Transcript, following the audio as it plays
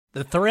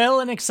The thrill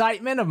and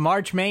excitement of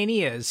March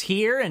Mania is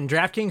here, and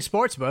DraftKings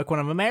Sportsbook, one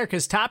of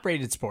America's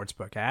top-rated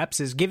sportsbook apps,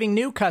 is giving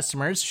new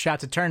customers a shot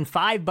to turn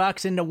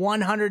 $5 into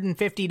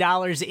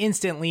 $150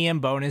 instantly in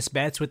bonus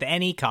bets with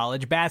any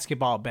college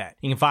basketball bet.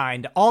 You can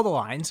find all the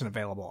lines and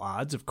available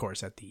odds, of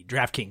course, at the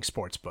DraftKings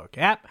Sportsbook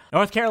app.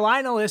 North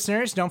Carolina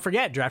listeners, don't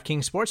forget,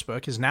 DraftKings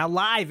Sportsbook is now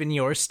live in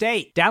your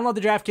state. Download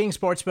the DraftKings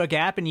Sportsbook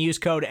app and use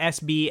code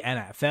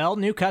SBNFL.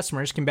 New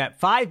customers can bet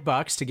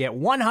 $5 to get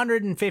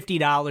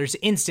 $150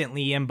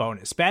 instantly in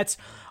bonus bets,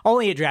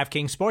 only at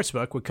DraftKings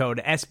Sportsbook with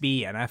code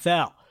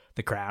SBNFL.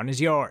 The crown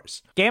is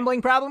yours.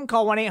 Gambling problem?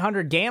 Call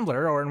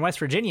 1-800-GAMBLER, or in West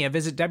Virginia,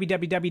 visit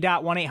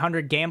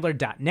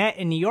www.1800gambler.net.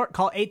 In New York,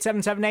 call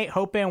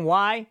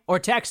 877-8-HOPE-NY or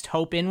text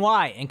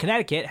HOPE-NY. In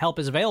Connecticut, help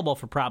is available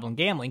for problem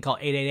gambling. Call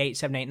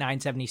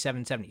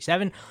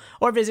 888-789-7777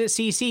 or visit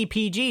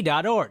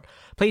ccpg.org.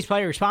 Please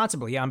play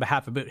responsibly on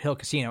behalf of Boot Hill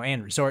Casino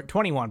and Resort.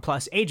 21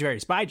 plus, age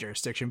varies by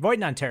jurisdiction. Void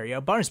in Ontario.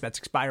 Bonus bets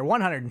expire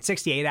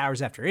 168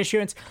 hours after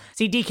issuance.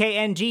 See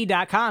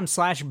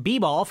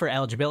dkng.com/bball for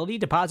eligibility,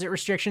 deposit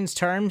restrictions,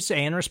 terms,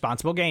 and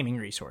responsible gaming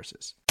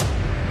resources. The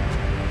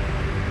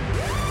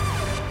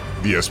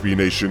SB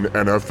Nation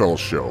NFL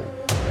Show.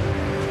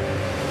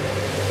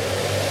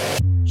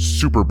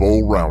 Super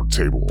Bowl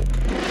Roundtable.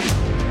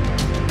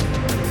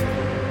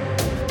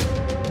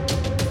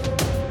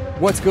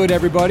 What's good,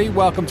 everybody?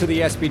 Welcome to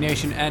the SB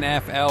Nation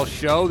NFL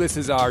Show. This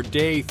is our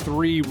Day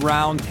 3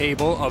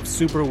 roundtable of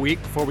Super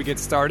Week. Before we get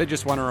started,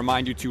 just want to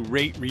remind you to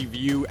rate,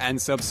 review,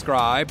 and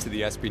subscribe to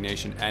the SB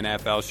Nation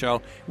NFL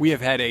Show. We have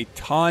had a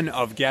ton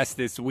of guests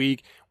this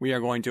week. We are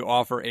going to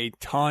offer a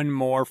ton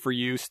more for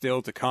you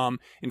still to come.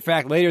 In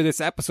fact, later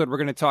this episode, we're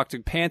going to talk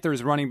to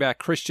Panthers running back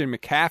Christian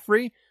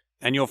McCaffrey,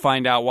 and you'll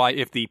find out why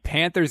if the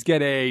Panthers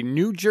get a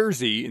new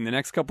jersey in the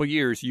next couple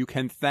years, you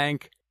can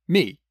thank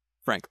me,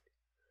 frankly.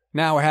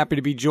 Now we're happy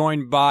to be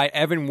joined by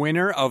Evan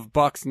Winter of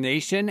Bucks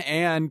Nation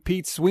and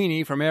Pete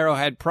Sweeney from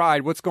Arrowhead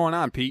Pride. What's going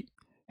on, Pete?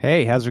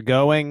 Hey, how's it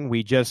going?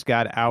 We just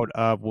got out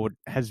of what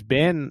has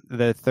been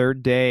the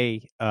third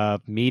day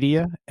of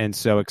media, and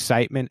so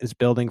excitement is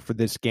building for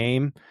this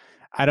game.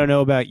 I don't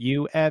know about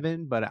you,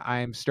 Evan, but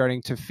I'm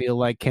starting to feel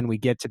like, can we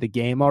get to the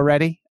game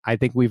already? I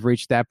think we've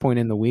reached that point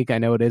in the week. I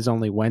know it is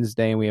only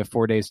Wednesday and we have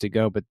 4 days to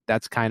go, but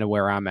that's kind of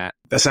where I'm at.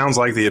 That sounds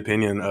like the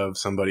opinion of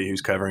somebody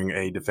who's covering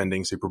a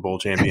defending Super Bowl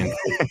champion.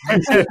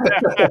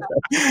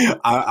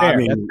 I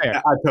mean,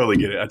 I totally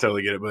get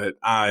it. But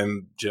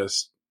I'm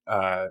just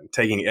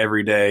taking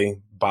every day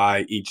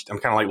by each. I'm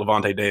kind of like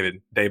Levante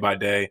David, day by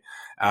day.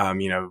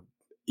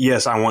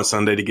 Yes, I want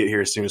Sunday to get here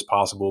as soon as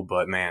possible,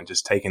 but man,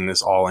 just taking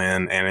this all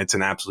in, and it's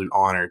an absolute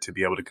honor to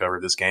be able to cover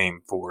this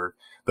game for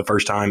the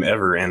first time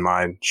ever in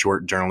my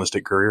short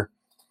journalistic career.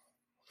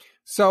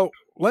 So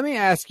let me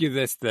ask you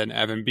this then,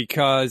 Evan,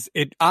 because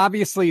it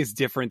obviously is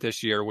different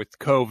this year with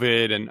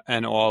COVID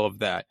and all of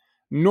that.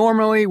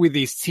 Normally,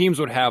 these teams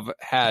would have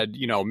had,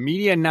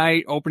 media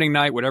night, opening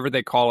night, whatever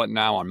they call it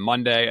now on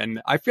Monday.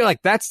 And I feel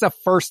like that's the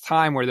first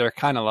time where they're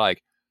kind of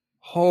like,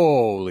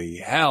 holy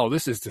hell,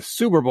 this is the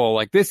Super Bowl.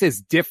 Like, this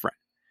is different.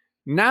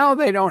 Now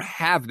they don't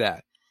have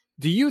that.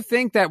 Do you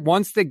think that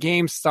once the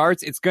game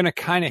starts, it's going to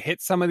kind of hit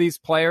some of these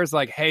players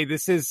like, hey,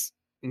 this is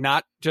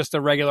not just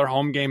a regular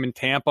home game in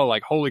Tampa.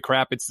 Like, holy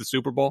crap, it's the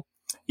Super Bowl.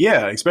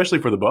 Yeah, especially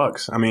for the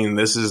Bucs. I mean,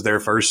 this is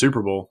their first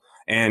Super Bowl.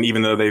 And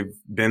even though they've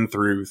been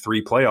through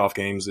 3 playoff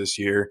games this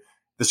year,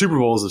 the Super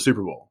Bowl is the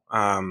Super Bowl.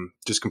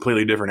 Just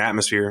completely different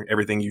atmosphere,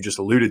 everything you just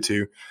alluded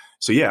to.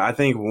 So, yeah, I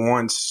think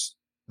once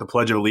the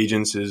Pledge of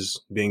Allegiance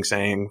is being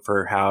sang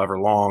for however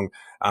long,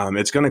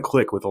 it's going to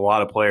click with a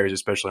lot of players,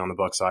 especially on the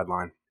Bucs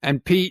sideline.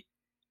 And Pete,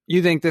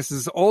 you think this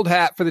is old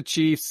hat for the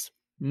Chiefs?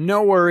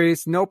 No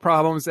worries, no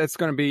problems. It's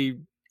going to be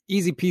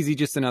easy peasy,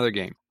 just another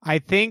game. I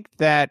think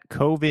that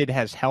COVID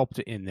has helped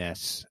in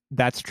this.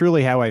 That's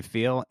truly how I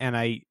feel. And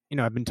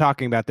I've been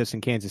talking about this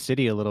in Kansas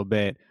City a little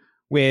bit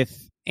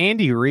with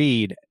Andy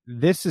Reid.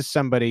 This is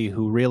somebody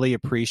who really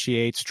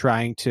appreciates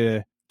trying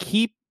to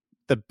keep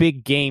the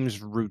big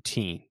games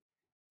routine.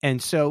 And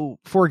so,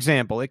 for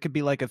example, it could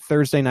be like a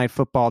Thursday night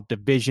football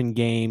division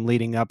game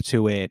leading up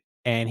to it.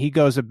 And he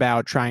goes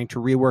about trying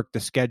to rework the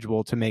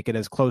schedule to make it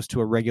as close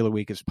to a regular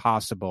week as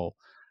possible.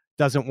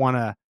 Doesn't want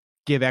to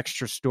give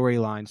extra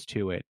storylines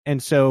to it.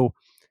 And so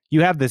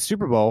you have the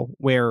Super Bowl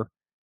where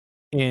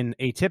in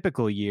a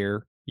typical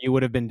year, you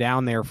would have been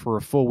down there for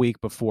a full week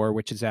before,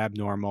 which is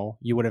abnormal.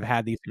 You would have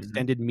had these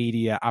extended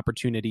media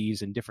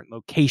opportunities in different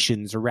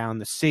locations around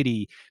the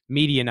city,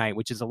 media night,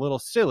 which is a little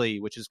silly,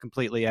 which is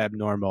completely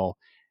abnormal.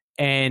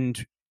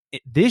 And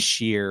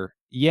this year,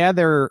 yeah,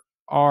 there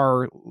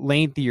are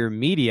lengthier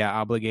media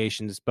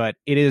obligations, but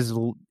it is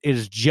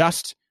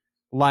just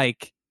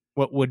like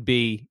what would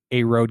be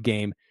a road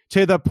game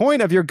to the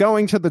point of you're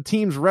going to the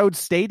team's road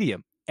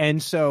stadium.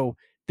 And so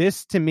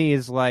this to me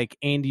is like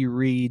Andy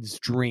Reid's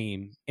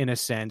dream in a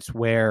sense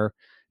where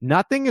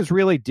nothing is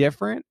really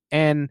different.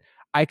 And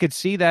I could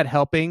see that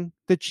helping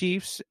the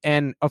Chiefs.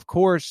 And of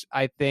course,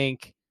 I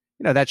think,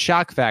 that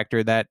shock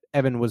factor that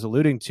Evan was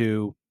alluding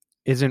to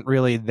isn't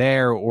really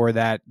there, or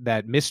that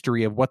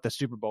mystery of what the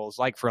Super Bowl is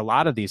like for a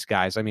lot of these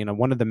guys. I mean,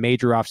 one of the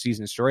major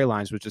offseason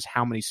storylines was just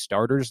how many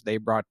starters they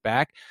brought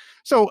back.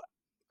 So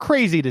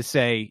crazy to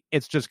say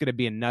it's just going to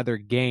be another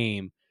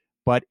game,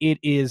 but it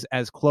is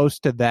as close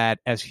to that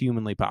as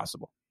humanly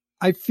possible.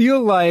 I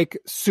feel like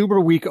Super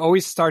Week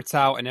always starts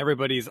out and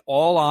everybody's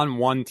all on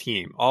one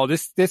team. Oh,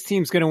 this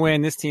team's going to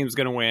win. This team's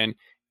going to win.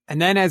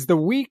 And then as the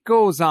week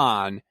goes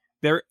on,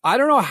 I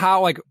don't know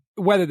how, like,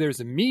 whether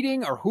there's a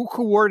meeting or who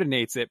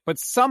coordinates it, but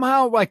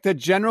somehow, like, the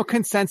general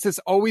consensus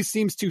always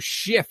seems to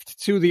shift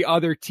to the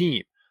other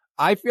team.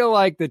 I feel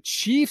like the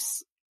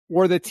Chiefs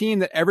were the team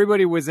that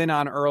everybody was in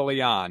on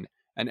early on.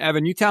 And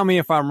Evan, you tell me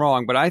if I'm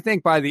wrong, but I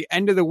think by the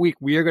end of the week,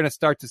 we are going to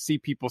start to see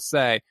people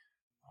say,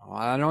 oh,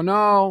 I don't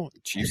know.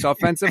 Chiefs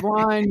offensive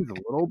line is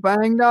a little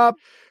banged up.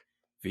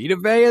 Vita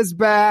Vea's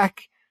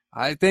back.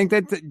 I think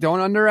that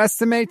don't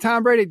underestimate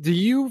Tom Brady. Do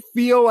you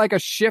feel like a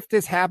shift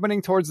is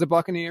happening towards the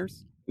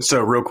Buccaneers?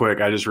 So real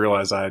quick, I just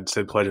realized I had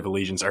said Pledge of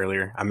Allegiance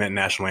earlier. I meant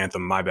National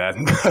Anthem, my bad.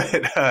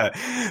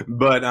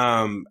 But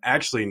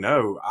actually,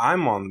 no,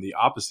 I'm on the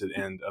opposite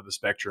end of the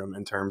spectrum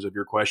in terms of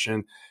your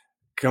question.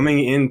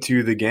 Coming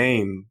into the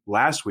game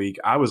last week,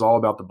 I was all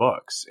about the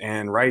Bucs.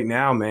 And right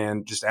now,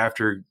 man, just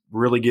after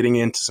really getting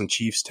into some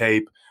Chiefs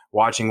tape,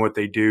 watching what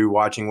they do,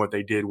 watching what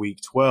they did week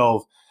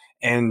 12,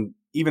 and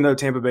even though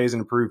Tampa Bay is an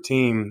improved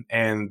team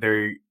and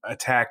they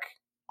attack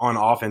on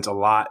offense a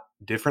lot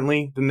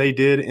differently than they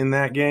did in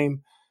that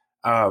game,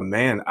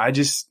 man, I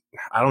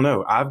don't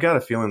know. I've got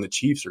a feeling the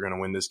Chiefs are going to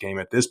win this game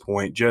at this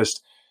point,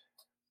 just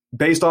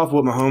based off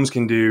what Mahomes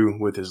can do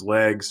with his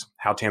legs,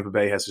 how Tampa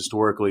Bay has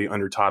historically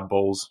under Todd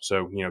Bowles,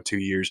 so 2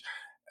 years,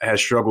 has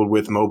struggled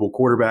with mobile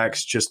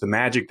quarterbacks, just the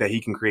magic that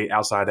he can create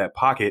outside that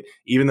pocket,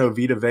 even though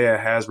Vita Vea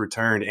has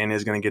returned and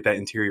is going to get that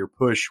interior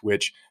push,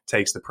 which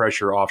takes the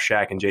pressure off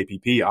Shaq and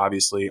JPP,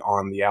 obviously,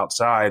 on the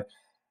outside.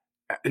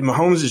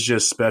 Mahomes is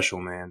just special,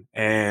 man.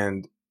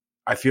 And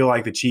I feel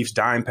like the Chiefs'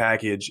 dime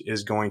package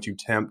is going to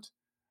tempt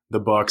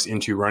the Bucs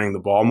into running the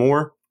ball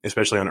more,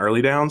 especially on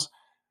early downs.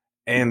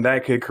 And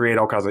that could create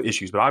all kinds of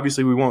issues. But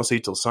obviously, we won't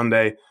see till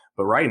Sunday.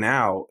 But right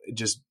now,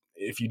 just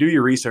if you do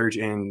your research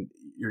and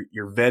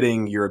you're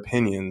vetting your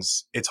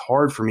opinions, it's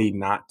hard for me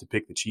not to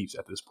pick the Chiefs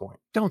at this point.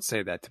 Don't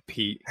say that to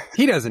Pete.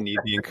 He doesn't need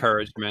the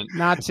encouragement.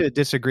 Not to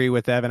disagree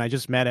with Evan. I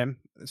just met him,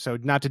 so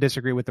not to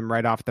disagree with him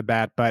right off the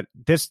bat. But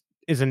this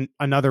is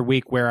another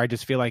week where I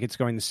just feel like it's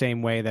going the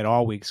same way that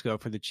all weeks go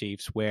for the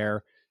Chiefs,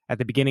 where at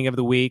the beginning of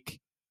the week,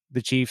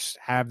 the Chiefs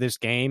have this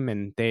game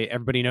and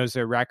everybody knows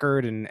their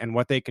record and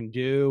what they can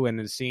do and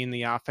is seeing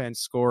the offense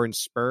score in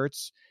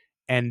spurts.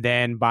 And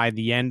then by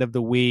the end of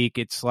the week,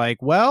 it's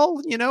like,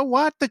 well, you know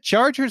what? The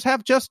Chargers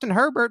have Justin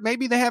Herbert.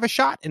 Maybe they have a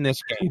shot in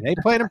this game. They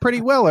played him pretty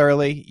well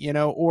early,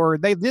 or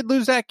they did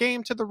lose that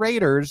game to the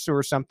Raiders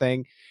or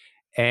something.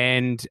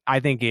 And I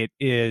think it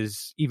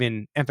is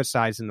even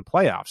emphasized in the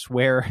playoffs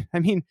where, I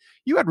mean,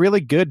 you had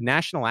really good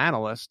national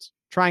analysts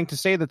trying to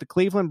say that the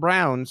Cleveland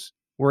Browns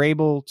were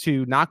able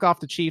to knock off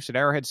the Chiefs at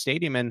Arrowhead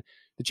Stadium, and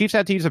the Chiefs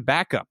had to use a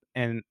backup,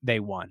 and they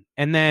won.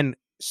 And then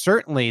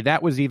certainly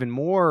that was even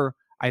more,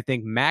 I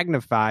think,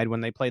 magnified when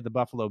they played the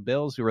Buffalo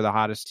Bills, who were the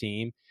hottest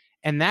team.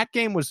 And that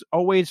game was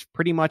always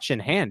pretty much in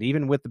hand,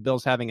 even with the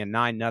Bills having a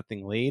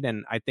 9-0 lead.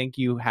 And I think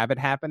you have it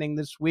happening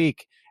this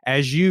week,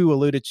 as you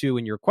alluded to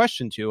in your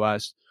question to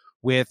us,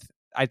 with,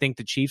 I think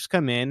the Chiefs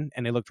come in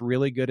and they looked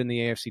really good in the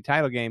AFC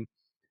title game.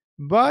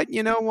 But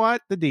you know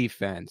what? The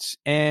defense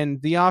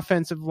and the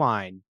offensive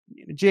line.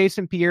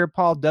 Jason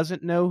Pierre-Paul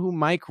doesn't know who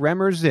Mike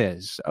Remmers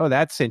is. Oh,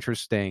 that's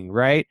interesting,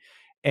 right?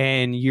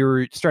 And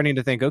you're starting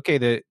to think, okay,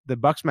 the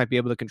Bucs might be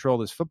able to control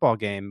this football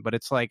game, but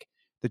it's like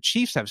the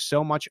Chiefs have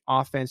so much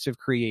offensive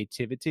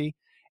creativity,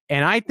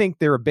 and I think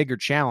they're a bigger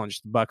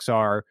challenge, the Bucs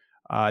are,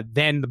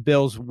 than the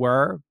Bills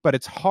were. But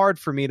it's hard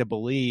for me to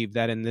believe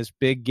that in this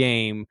big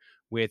game,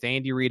 with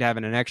Andy Reid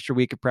having an extra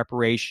week of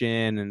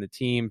preparation and the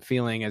team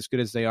feeling as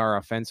good as they are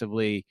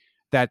offensively,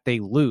 that they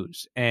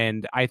lose.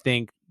 And I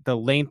think the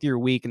lengthier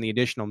week and the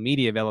additional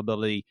media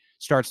availability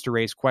starts to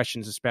raise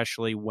questions,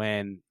 especially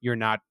when you're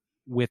not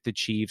with the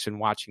Chiefs and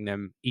watching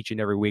them each and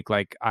every week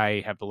like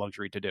I have the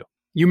luxury to do.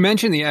 You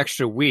mentioned the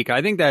extra week.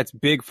 I think that's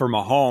big for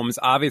Mahomes,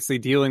 obviously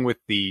dealing with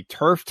the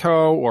turf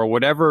toe or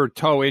whatever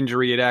toe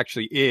injury it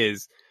actually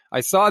is. I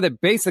saw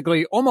that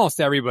basically almost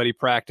everybody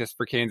practiced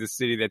for Kansas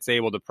City that's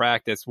able to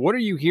practice. What are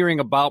you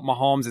hearing about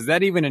Mahomes? Is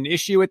that even an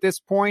issue at this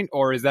point,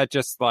 or is that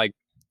just like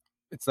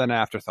it's an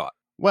afterthought?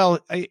 Well,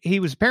 he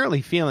was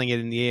apparently feeling it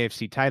in the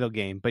AFC title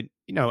game, but,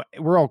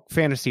 we're all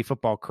fantasy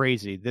football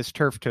crazy. This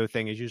turf toe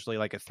thing is usually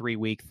like a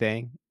 3-week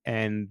thing,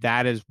 and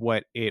that is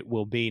what it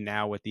will be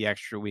now with the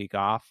extra week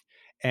off.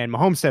 And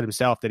Mahomes said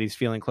himself that he's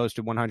feeling close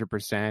to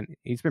 100%.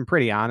 He's been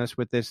pretty honest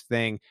with this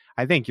thing.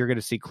 I think you're going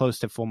to see close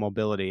to full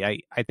mobility.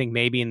 I think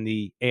maybe in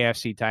the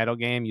AFC title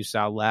game you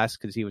saw less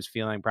because he was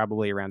feeling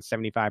probably around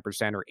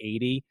 75% or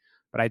 80.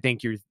 But I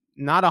think you're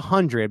not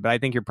 100, but I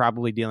think you're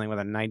probably dealing with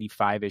a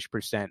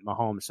 95-ish%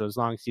 Mahomes. So as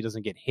long as he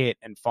doesn't get hit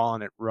and fall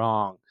on it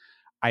wrong,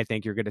 I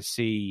think you're going to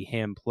see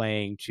him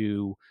playing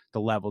to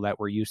the level that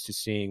we're used to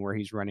seeing, where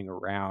he's running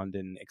around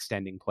and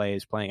extending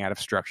plays, playing out of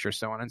structure,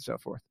 so on and so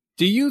forth.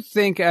 Do you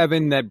think,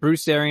 Evan, that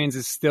Bruce Arians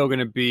is still going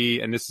to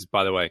be, and this is,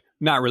 by the way,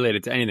 not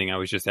related to anything I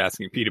was just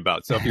asking Pete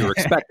about, so if you were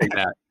expecting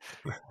that,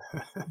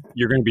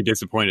 you're going to be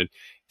disappointed.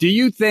 Do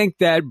you think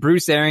that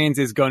Bruce Arians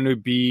is going to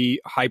be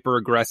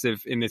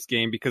hyper-aggressive in this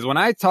game? Because when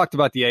I talked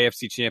about the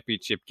AFC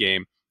Championship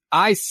game,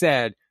 I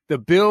said the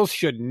Bills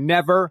should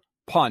never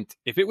punt.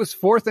 If it was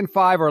 4th and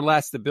 5 or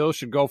less, the Bills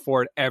should go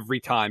for it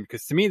every time,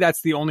 because to me,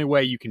 that's the only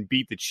way you can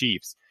beat the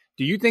Chiefs.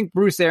 Do you think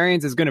Bruce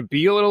Arians is going to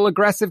be a little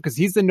aggressive? Because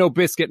he's the no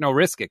biscuit, no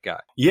risk it guy.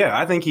 Yeah,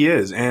 I think he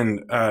is.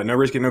 And no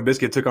risk it, no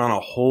biscuit took on a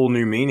whole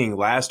new meaning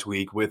last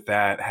week with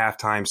that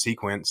halftime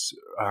sequence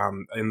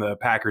in the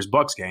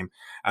Packers-Bucks game.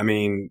 I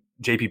mean,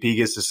 JPP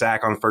gets the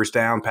sack on first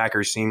down.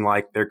 Packers seem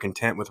like they're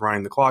content with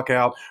running the clock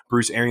out.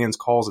 Bruce Arians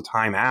calls a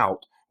timeout,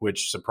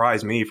 which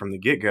surprised me from the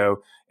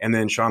get-go. And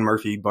then Sean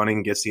Murphy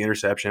bunting gets the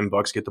interception.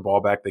 Bucks get the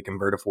ball back. They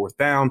convert a 4th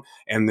down.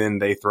 And then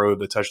they throw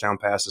the touchdown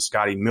pass to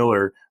Scotty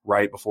Miller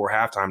right before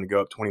halftime to go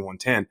up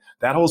 21-10.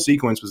 That whole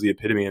sequence was the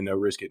epitome of no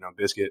risk it, no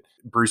biscuit.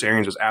 Bruce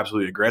Arians was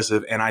absolutely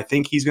aggressive. And I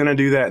think he's going to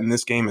do that in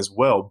this game as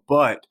well.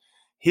 But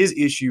his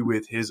issue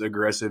with his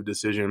aggressive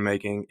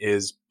decision-making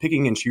is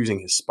picking and choosing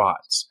his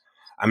spots.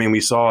 I mean,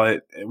 we've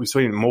seen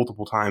it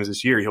multiple times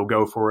this year. He'll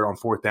go for it on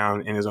 4th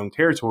down in his own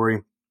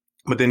territory,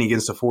 but then he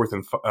gets to fourth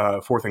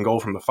and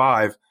goal from the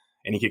 5,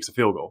 and he kicks a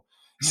field goal.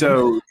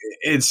 So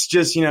it's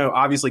just,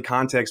 obviously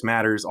context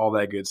matters, all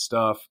that good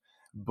stuff.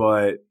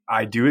 But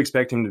I do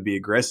expect him to be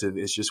aggressive.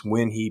 It's just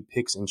when he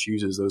picks and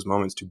chooses those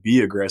moments to be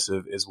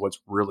aggressive is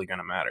what's really going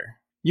to matter.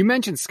 You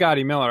mentioned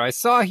Scotty Miller. I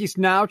saw he's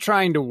now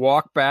trying to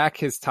walk back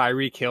his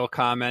Tyreek Hill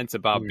comments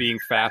about being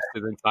faster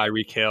than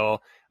Tyreek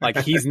Hill. Like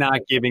he's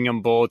not giving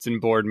him bulletin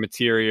board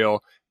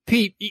material.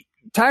 Pete,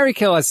 Tyreek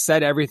Hill has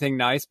said everything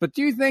nice, but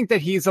do you think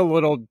that he's a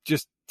little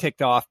just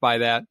ticked off by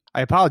that?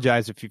 I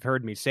apologize if you've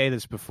heard me say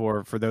this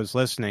before for those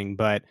listening,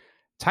 but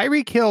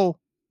Tyreek Hill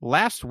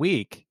last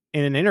week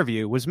in an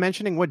interview was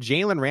mentioning what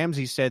Jalen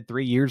Ramsey said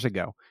 3 years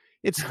ago.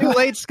 It's too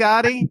late,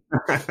 Scotty.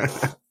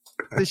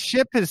 The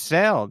ship has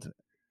sailed.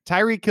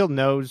 Tyreek Hill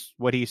knows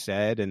what he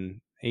said, and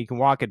he can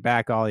walk it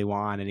back all he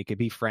wants, and he can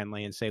be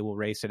friendly and say we'll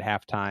race at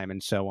halftime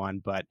and so on.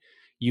 But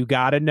you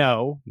got to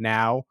know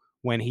now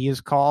when he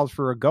is called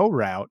for a go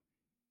route,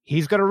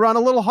 he's going to run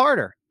a little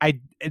harder.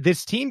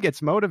 This team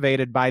gets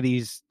motivated by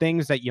these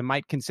things that you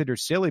might consider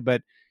silly,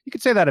 but you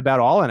could say that about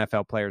all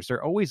NFL players.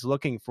 They're always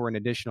looking for an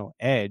additional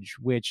edge,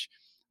 which,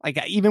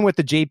 like, even with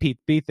the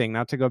JPP thing,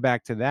 not to go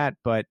back to that,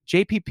 but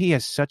JPP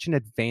has such an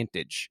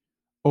advantage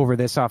over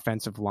this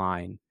offensive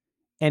line.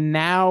 And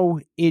now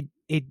it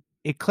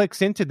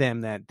clicks into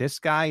them that this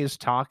guy is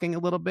talking a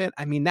little bit.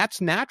 I mean, that's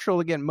natural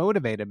to get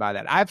motivated by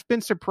that. I've been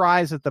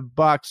surprised that the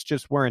Bucks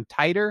just weren't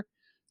tighter,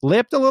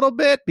 lipped a little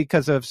bit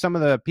because of some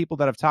of the people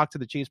that have talked to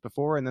the Chiefs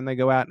before, and then they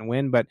go out and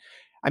win. But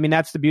I mean,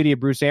 that's the beauty of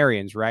Bruce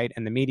Arians, right?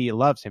 And the media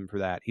loves him for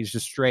that. He's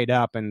just straight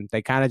up, and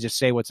they kind of just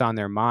say what's on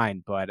their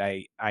mind. But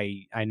I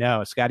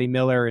know Scotty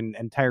Miller and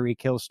Tyreek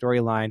Hill's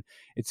storyline,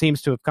 it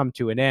seems to have come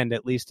to an end,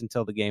 at least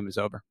until the game is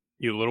over.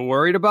 You a little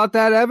worried about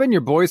that, Evan?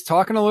 Your boy's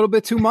talking a little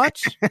bit too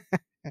much?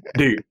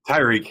 Dude,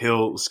 Tyreek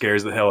Hill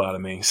scares the hell out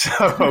of me.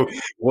 So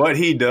what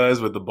he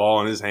does with the ball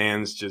in his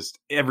hands, just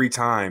every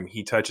time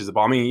he touches the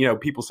ball. I mean,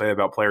 people say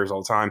about players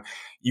all the time,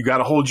 you got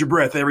to hold your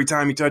breath every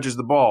time he touches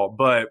the ball.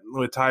 But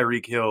with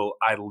Tyreek Hill,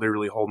 I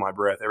literally hold my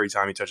breath every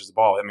time he touches the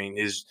ball. I mean,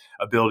 his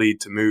ability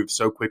to move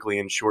so quickly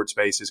in short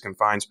spaces,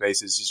 confined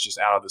spaces is just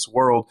out of this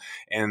world.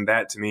 And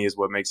that to me is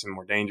what makes him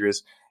more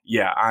dangerous.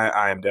 Yeah,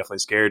 I am definitely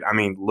scared. I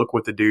mean, look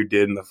what the dude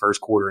did in the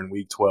first quarter in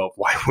week 12.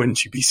 Why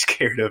wouldn't you be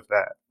scared of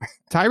that?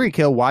 Tyreek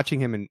Hill, watching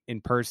him in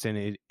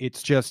person,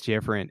 it's just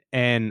different.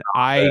 And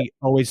I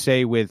always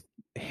say with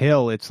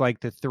Hill, it's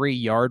like the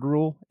 3-yard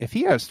rule. If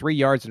he has 3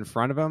 yards in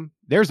front of him,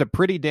 there's a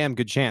pretty damn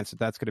good chance that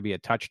that's going to be a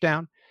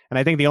touchdown. And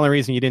I think the only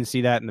reason you didn't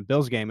see that in the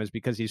Bills game is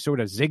because he sort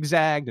of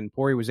zigzagged and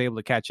Pori was able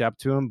to catch up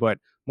to him. But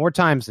more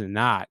times than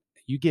not,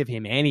 you give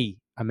him any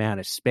amount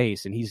of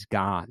space and he's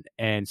gone,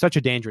 and such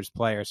a dangerous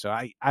player. So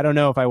I don't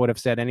know if I would have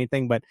said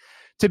anything, but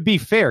to be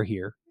fair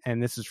here,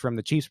 and this is from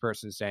the Chiefs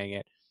person saying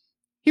it,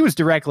 he was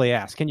directly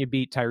asked, can you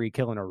beat Tyreek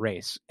Hill in a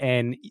race?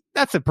 And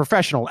that's a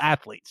professional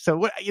athlete.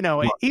 So,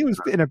 he was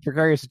in a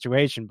precarious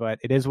situation, but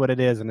it is what it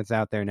is, and it's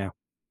out there now.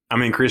 I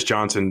mean, Chris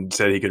Johnson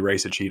said he could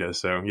race a cheetah,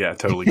 so yeah,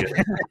 totally get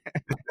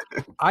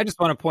it. I just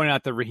want to point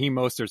out that Raheem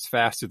Mostert's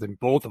faster than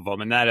both of them,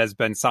 and that has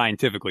been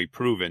scientifically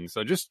proven.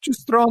 So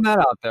just throwing that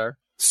out there.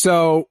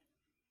 So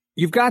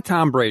you've got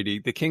Tom Brady,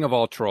 the king of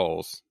all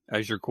trolls,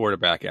 as your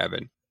quarterback,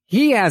 Evan.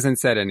 He hasn't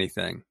said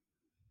anything.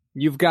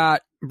 You've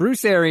got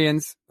Bruce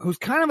Arians, who's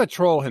kind of a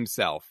troll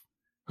himself.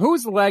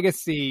 Whose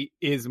legacy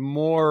is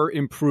more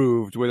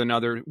improved with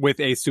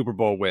a Super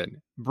Bowl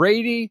win?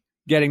 Brady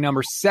getting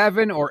number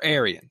 7 or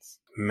Arians?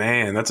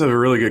 Man, that's a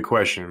really good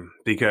question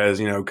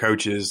because,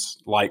 coaches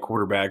like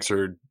quarterbacks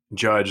are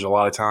judged a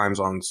lot of times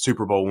on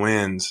Super Bowl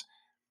wins.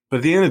 But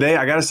at the end of the day,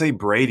 I got to say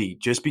Brady,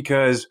 just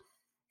because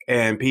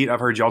And Pete, I've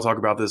heard y'all talk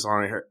about this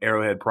on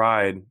Arrowhead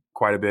Pride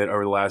quite a bit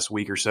over the last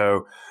week or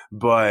so,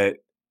 but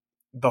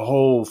the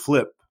whole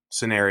flip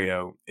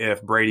scenario,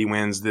 if Brady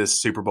wins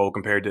this Super Bowl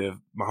compared to if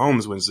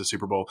Mahomes wins the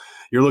Super Bowl,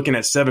 you're looking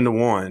at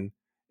 7-1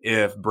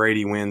 if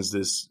Brady wins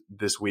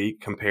this week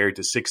compared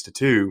to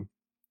 6-2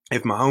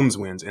 if Mahomes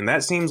wins. And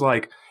that seems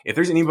like if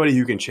there's anybody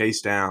who can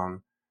chase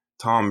down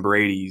Tom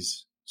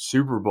Brady's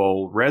Super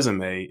Bowl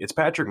resume, it's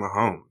Patrick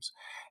Mahomes.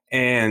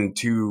 And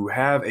to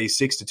have a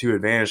 6-2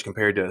 advantage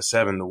compared to a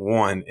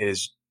 7-1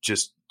 is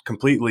just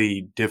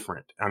completely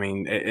different. I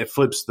mean, it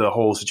flips the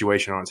whole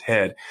situation on its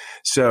head.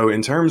 So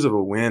in terms of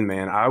a win,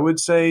 man, I would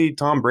say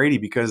Tom Brady,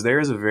 because there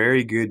is a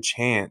very good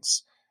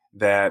chance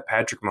that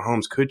Patrick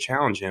Mahomes could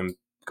challenge him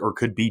or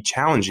could be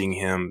challenging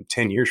him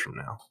 10 years from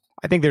now.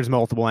 I think there's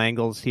multiple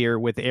angles here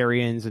with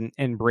Arians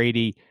and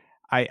Brady.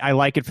 I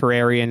like it for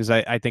Arians.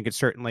 I think it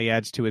certainly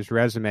adds to his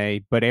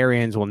resume, but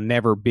Arians will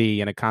never be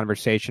in a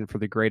conversation for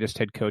the greatest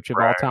head coach of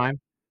all time,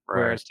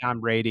 whereas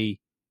Tom Brady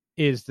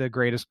is the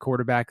greatest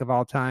quarterback of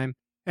all time.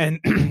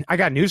 And I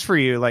got news for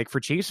you, like for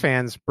Chiefs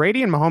fans,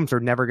 Brady and Mahomes are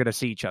never going to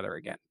see each other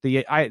again.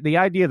 The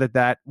idea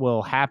that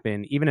will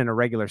happen, even in a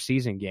regular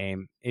season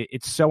game,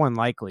 it's so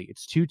unlikely.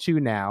 It's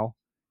 2-2 now.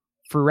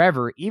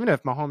 Forever, even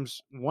if Mahomes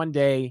one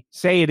day,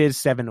 say it is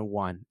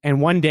 7-1, and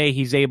one day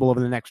he's able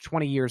over the next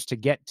 20 years to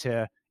get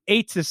to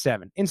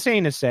 8-7.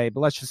 Insane to say, but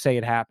let's just say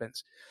it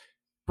happens.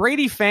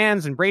 Brady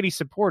fans and Brady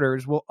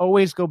supporters will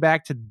always go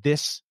back to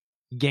this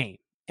game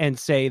and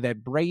say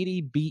that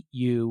Brady beat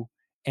you.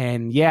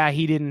 And yeah,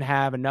 he didn't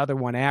have another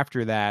one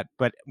after that,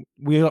 but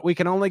we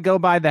can only go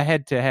by the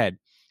head-to-head.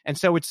 And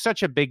so it's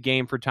such a big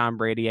game for Tom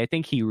Brady. I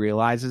think he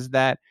realizes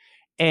that.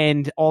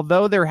 And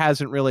although there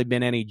hasn't really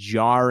been any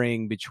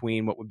jarring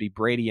between what would be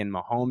Brady and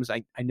Mahomes,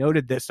 I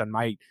noted this on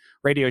my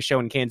radio show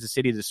in Kansas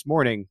City this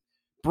morning.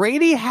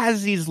 Brady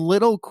has these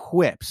little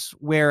quips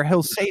where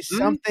he'll say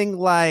something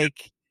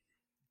like,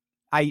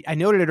 I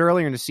noted it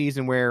earlier in the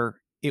season where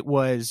it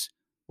was,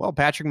 well,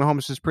 Patrick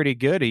Mahomes is pretty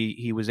good.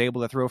 He was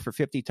able to throw for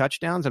 50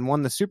 touchdowns and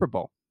won the Super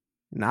Bowl.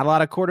 Not a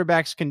lot of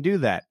quarterbacks can do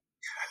that.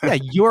 Yeah,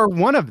 you're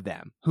one of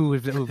them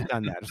who've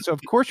done that. So,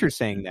 of course, you're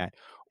saying that.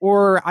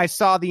 Or I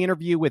saw the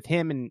interview with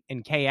him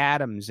and Kay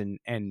Adams and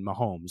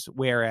Mahomes,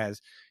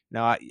 whereas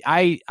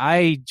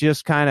I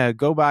just kind of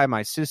go by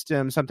my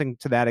system, something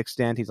to that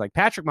extent. He's like,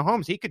 Patrick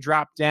Mahomes, he could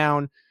drop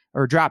down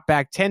or drop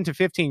back 10 to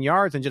 15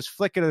 yards and just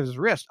flick it at his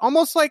wrist.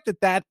 Almost like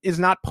that is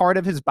not part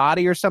of his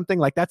body or something.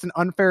 Like that's an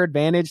unfair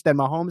advantage that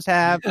Mahomes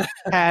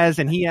has,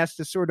 and he has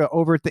to sort of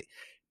overthink.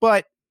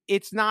 But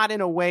it's not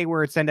in a way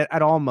where it's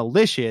at all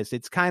malicious.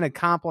 It's kind of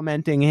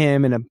complimenting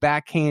him in a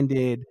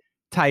backhanded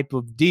type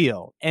of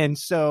deal. And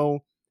so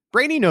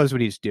Brady knows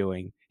what he's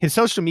doing. His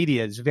social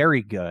media is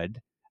very good.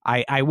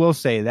 I will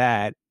say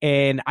that.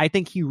 And I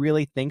think he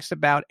really thinks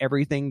about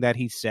everything that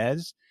he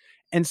says.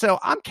 And so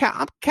I'm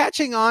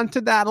catching on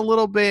to that a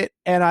little bit.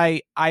 And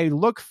I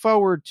look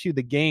forward to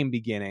the game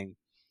beginning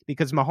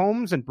because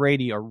Mahomes and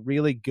Brady are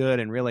really good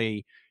and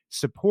really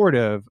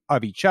supportive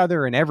of each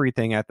other and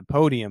everything at the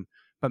podium.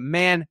 But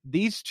man,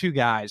 these two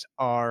guys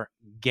are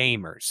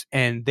gamers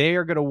and they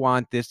are going to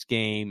want this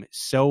game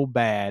so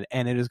bad.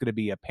 And it is going to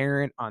be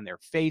apparent on their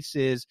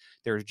faces,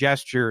 their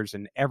gestures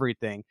and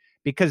everything,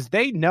 because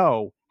they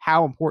know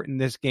how important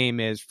this game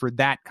is for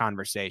that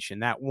conversation.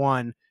 That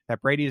one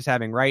that Brady is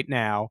having right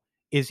now,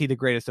 is he the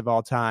greatest of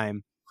all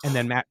time? And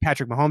then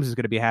Patrick Mahomes is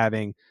going to be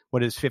having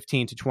what is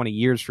 15 to 20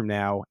 years from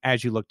now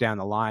as you look down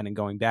the line and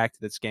going back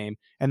to this game.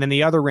 And then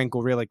the other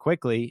wrinkle really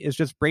quickly is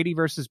just Brady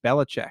versus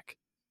Belichick.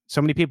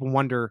 So many people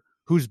wonder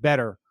who's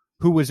better,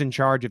 who was in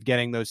charge of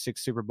getting those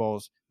 6 Super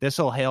Bowls. This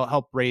will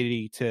help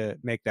Brady to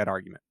make that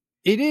argument.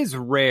 It is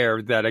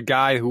rare that a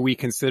guy who we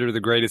consider the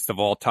greatest of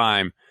all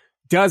time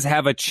does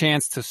have a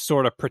chance to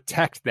sort of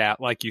protect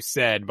that, like you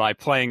said, by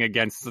playing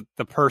against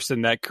the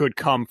person that could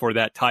come for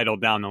that title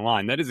down the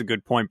line. That is a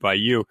good point by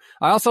you.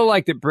 I also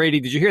like that Brady,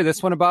 did you hear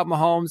this one about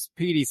Mahomes?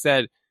 Pete, he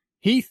said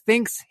he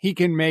thinks he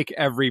can make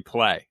every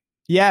play.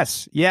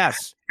 Yes.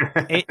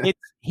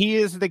 He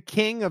is the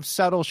king of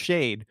subtle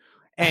shade,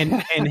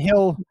 and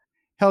he'll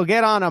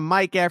get on a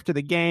mic after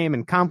the game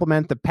and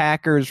compliment the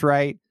Packers,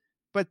 right?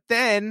 But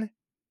then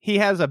he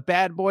has a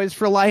Bad Boys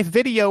for Life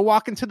video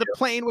walking to the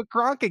plane with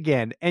Gronk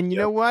again. And you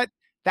know what?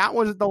 That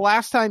was the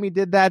last time he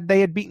did that.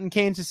 They had beaten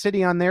Kansas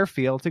City on their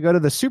field to go to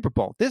the Super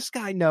Bowl. This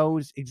guy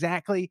knows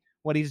exactly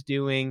what he's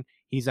doing.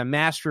 He's a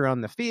master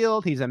on the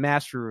field. He's a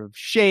master of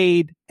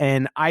shade.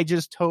 And I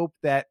just hope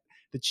that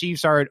the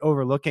Chiefs aren't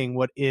overlooking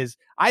what is,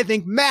 I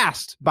think,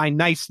 masked by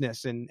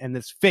niceness and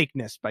this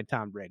fakeness by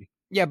Tom Brady.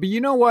 Yeah, but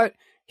you know what?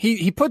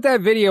 He put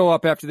that video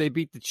up after they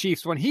beat the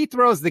Chiefs when he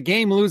throws the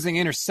game-losing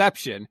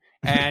interception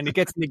and it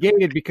gets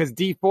negated because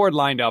Dee Ford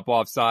lined up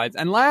offsides.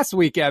 And last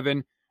week,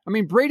 Evan, I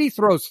mean, Brady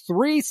throws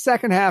 3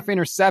 second-half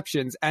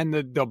interceptions and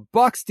the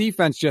Bucs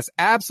defense just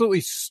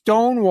absolutely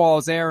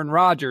stonewalls Aaron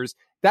Rodgers.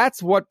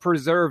 That's what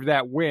preserved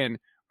that win.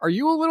 Are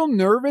you a little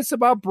nervous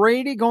about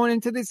Brady going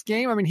into this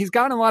game? I mean, he's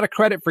gotten a lot of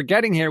credit for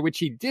getting here, which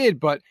he did,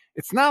 but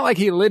it's not like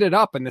he lit it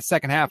up in the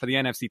second half of the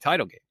NFC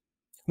title game.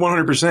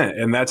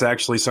 100%. And that's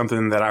actually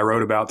something that I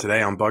wrote about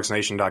today on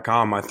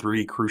BucksNation.com. My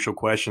 3 crucial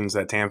questions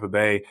that Tampa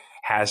Bay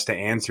has to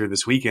answer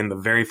this weekend. The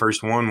very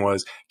first one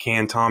was,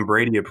 can Tom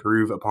Brady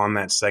improve upon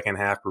that second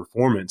half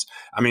performance?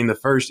 I mean, the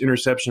first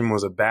interception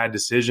was a bad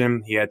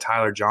decision. He had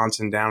Tyler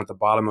Johnson down at the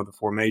bottom of the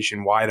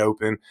formation, wide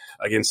open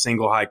against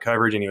single high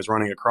coverage, and he was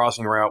running a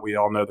crossing route. We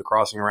all know the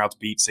crossing routes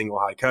beat single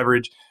high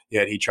coverage,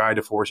 yet he tried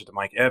to force it to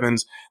Mike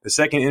Evans. The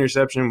second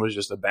interception was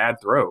just a bad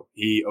throw.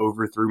 He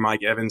overthrew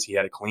Mike Evans. He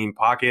had a clean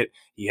pocket.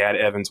 He had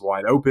Evans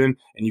wide open,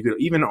 and you could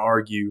even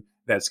argue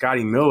that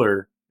Scotty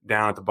Miller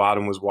down at the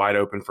bottom was wide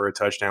open for a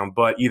touchdown.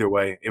 But either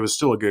way, it was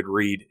still a good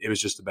read. It was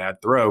just a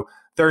bad throw.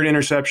 Third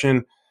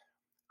interception,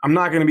 I'm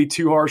not going to be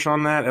too harsh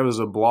on that. It was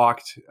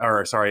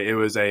it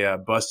was a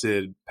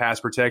busted pass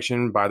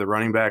protection by the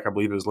running back. I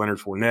believe it was Leonard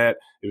Fournette.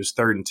 It was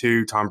 3rd and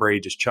 2. Tom Brady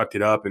just chucked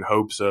it up in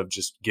hopes of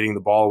just getting the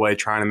ball away,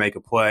 trying to make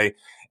a play.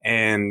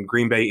 And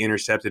Green Bay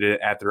intercepted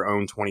it at their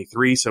own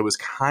 23. So it was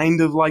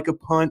kind of like a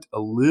punt a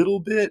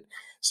little bit.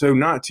 So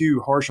not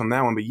too harsh on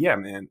that one, but yeah,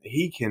 man,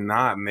 he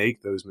cannot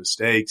make those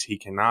mistakes. He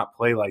cannot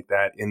play like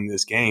that in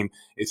this game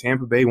if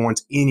Tampa Bay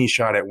wants any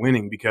shot at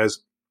winning,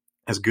 because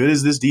as good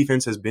as this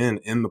defense has been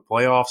in the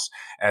playoffs,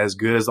 as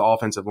good as the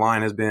offensive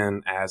line has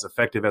been, as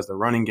effective as the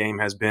running game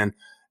has been,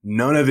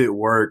 none of it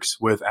works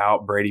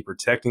without Brady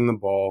protecting the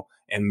ball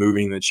and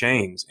moving the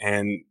chains.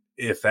 And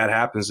if that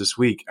happens this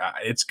week,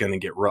 it's going to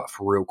get rough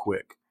real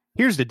quick.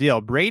 Here's the deal.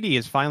 Brady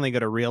is finally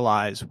going to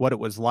realize what it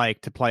was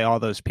like to play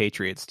all those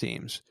Patriots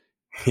teams.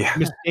 Yeah.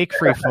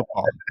 Mistake-free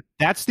football.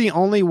 That's the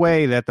only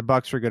way that the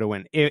Bucs are going to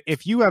win.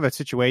 If you have a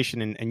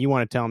situation and you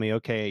want to tell me,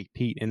 okay,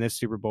 Pete, in this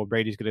Super Bowl,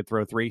 Brady's going to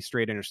throw 3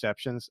 straight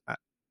interceptions,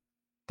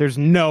 there's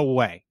no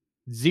way.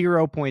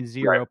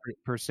 0.0%,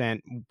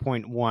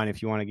 0.1,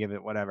 if you want to give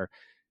it whatever,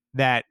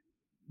 that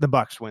the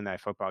Bucs win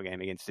that football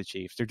game against the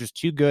Chiefs. They're just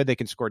too good. They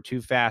can score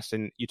too fast.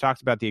 And you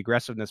talked about the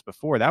aggressiveness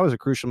before. That was a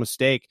crucial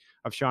mistake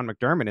of Sean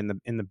McDermott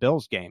in the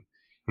Bills game.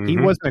 Mm-hmm. He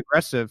wasn't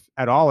aggressive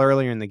at all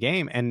earlier in the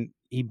game, and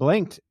he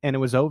blinked, and it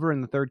was over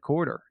in the third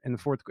quarter,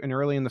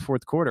 early in the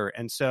fourth quarter.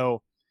 And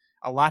so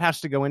a lot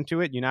has to go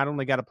into it. You not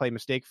only got to play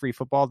mistake-free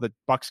football, the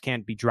Bucs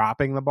can't be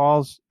dropping the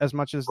balls as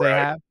much as they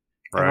have,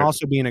 and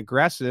also being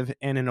aggressive.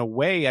 And in a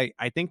way,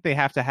 I think they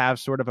have to have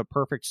sort of a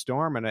perfect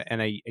storm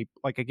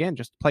and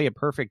just play a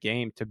perfect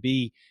game to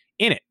be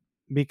in it.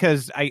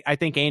 Because I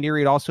think Andy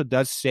Reid also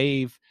does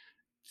save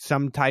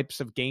some types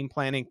of game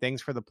planning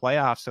things for the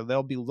playoffs. So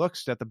there'll be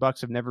looks that the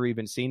Bucs have never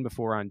even seen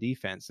before on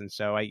defense. And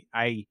so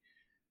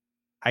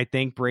I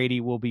think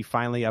Brady will be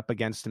finally up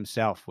against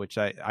himself, which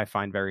I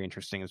find very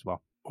interesting as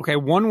well. Okay,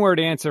 1-word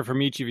answer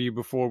from each of you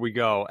before we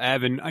go.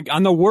 Evan,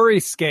 on the worry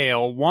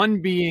scale,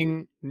 1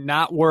 being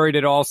not worried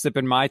at all,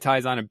 sipping Mai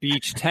Tais on a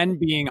beach, 10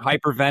 being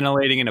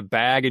hyperventilating in a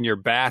bag in your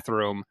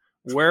bathroom,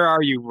 where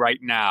are you right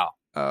now?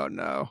 Oh,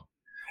 no.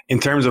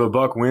 In terms of a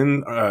Bucs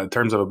win?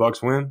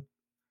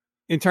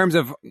 In terms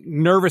of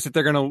nervous that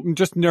they're going to,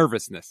 just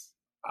nervousness.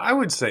 I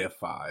would say a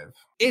 5.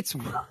 It's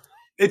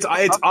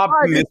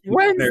optimistic. It's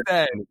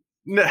Wednesday.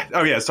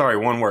 Oh, yeah, sorry,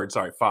 1 word.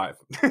 Sorry, 5.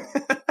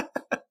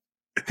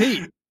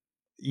 Pete.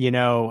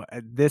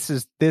 This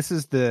is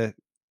the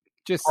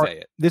just say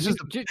it. This is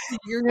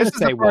you're going to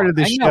say the part of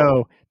the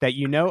show that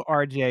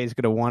RJ is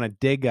going to want to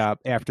dig up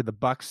after the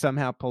Bucs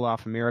somehow pull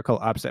off a miracle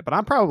upset. But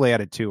I'm probably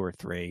at a 2 or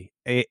 3.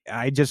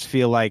 I just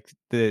feel like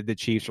the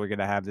Chiefs are going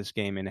to have this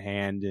game in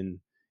hand, and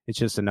it's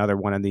just another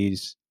one of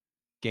these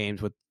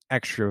games with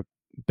extra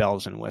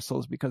bells and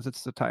whistles because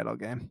it's the title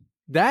game.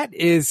 That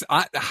is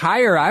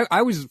higher.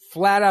 I was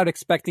flat out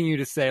expecting you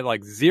to say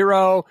like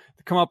 0,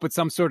 to come up with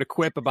some sort of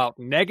quip about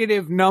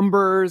negative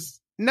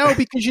numbers. No,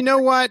 because you know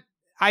what?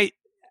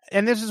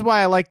 And this is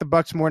why I like the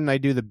Bucs more than I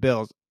do the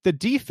Bills. The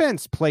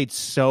defense played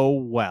so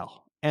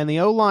well, and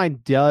the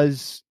O-line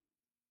does,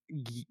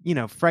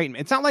 frighten me.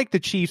 It's not like the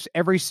Chiefs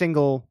every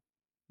single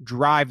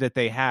drive that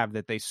they have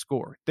that they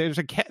score. There's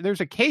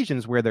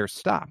occasions where they're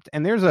stopped,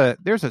 and there's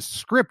a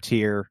script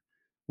here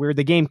where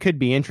the game could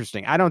be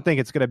interesting. I don't think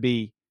it's going to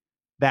be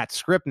that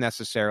script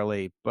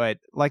necessarily, but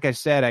like I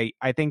said,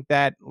 I think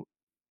that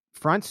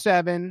front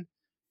 7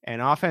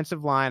 and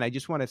offensive line, I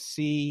just want to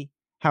see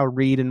how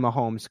Reid and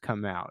Mahomes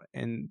come out.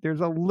 And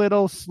there's a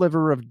little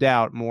sliver of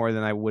doubt more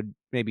than I would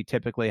maybe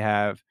typically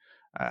have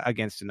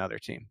against another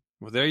team.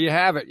 Well, there you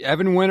have it.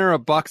 Evan Winter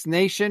of Bucs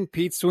Nation,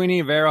 Pete Sweeney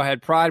of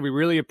Arrowhead Pride. We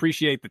really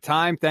appreciate the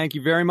time. Thank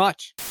you very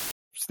much.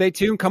 Stay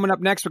tuned. Coming up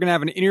next, we're going to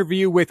have an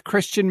interview with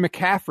Christian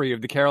McCaffrey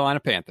of the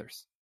Carolina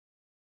Panthers.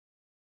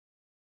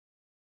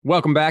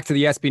 Welcome back to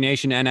the SB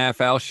Nation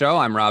NFL show.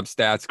 I'm Rob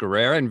Stats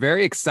Guerrera, and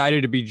very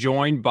excited to be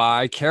joined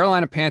by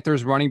Carolina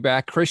Panthers running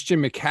back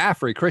Christian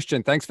McCaffrey.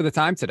 Christian, thanks for the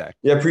time today.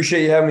 Yeah,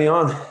 appreciate you having me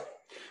on.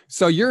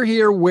 So you're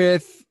here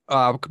with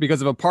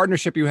because of a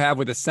partnership you have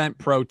with Ascent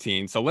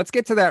Protein. So let's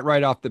get to that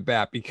right off the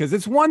bat, because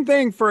it's one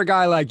thing for a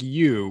guy like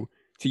you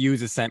to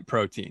use Ascent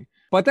Protein.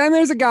 But then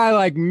there's a guy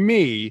like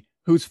me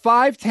who's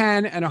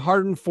 5'10" and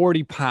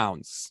 140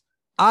 pounds.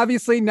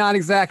 Obviously not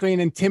exactly an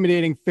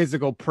intimidating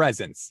physical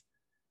presence.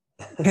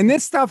 Can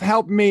this stuff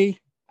help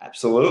me?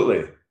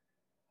 Absolutely.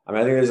 I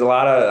mean, I think there's a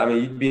lot of. I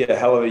mean, you'd be a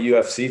hell of a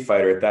UFC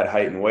fighter at that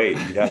height and weight.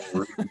 You'd have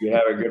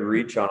a good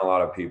reach on a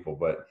lot of people,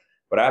 but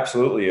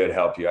absolutely, it'd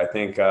help you. I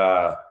think.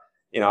 I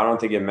don't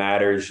think it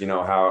matters.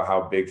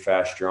 How big,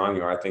 fast, strong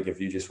you are. I think if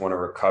you just want to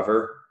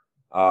recover,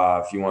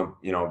 if you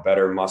want,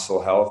 better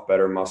muscle health,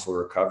 better muscle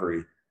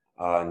recovery,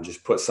 and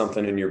just put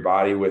something in your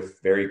body with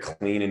very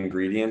clean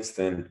ingredients,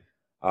 then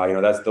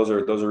those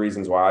are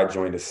reasons why I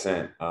joined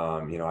Ascent.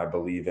 I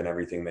believe in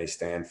everything they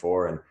stand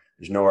for, and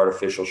there's no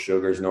artificial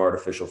sugars, no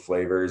artificial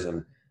flavors,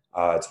 and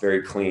it's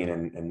very clean,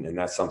 and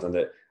that's something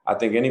that I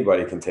think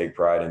anybody can take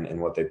pride in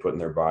what they put in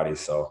their body.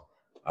 So,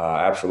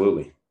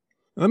 absolutely.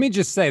 Let me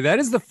just say, that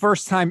is the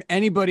first time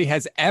anybody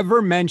has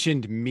ever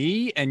mentioned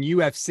me and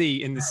UFC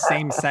in the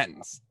same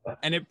sentence.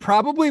 And it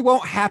probably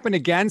won't happen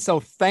again. So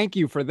thank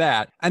you for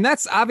that. And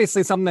that's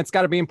obviously something that's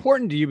got to be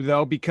important to you,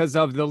 though, because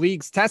of the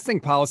league's testing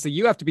policy.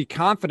 You have to be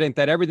confident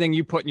that everything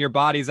you put in your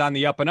body is on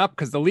the up and up,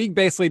 because the league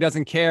basically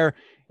doesn't care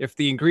if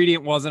the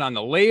ingredient wasn't on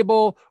the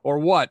label or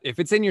what. If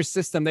it's in your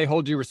system, they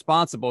hold you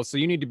responsible. So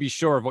you need to be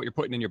sure of what you're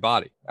putting in your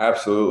body.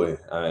 Absolutely.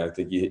 I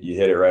think you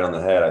hit it right on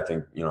the head. I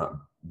think,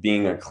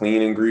 being a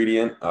clean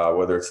ingredient,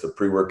 whether it's the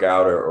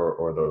pre-workout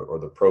or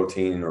the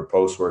protein or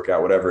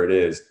post-workout, whatever it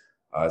is,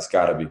 it's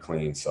got to be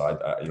clean. So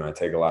I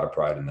take a lot of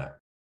pride in that.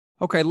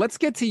 Okay, let's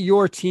get to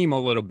your team a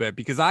little bit,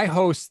 because I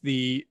host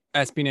the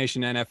SB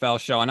Nation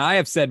NFL show, and I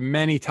have said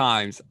many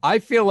times, I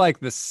feel like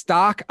the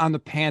stock on the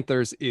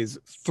Panthers is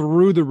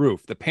through the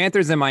roof. The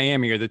Panthers and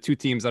Miami are the two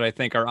teams that I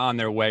think are on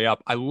their way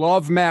up. I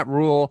love Matt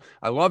Rule.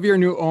 I love your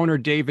new owner,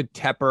 David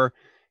Tepper.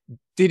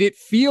 Did it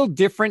feel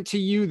different to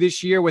you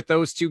this year with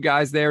those two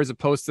guys there as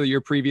opposed to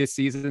your previous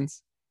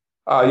seasons?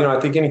 I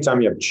think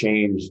anytime you have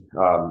change,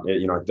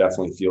 it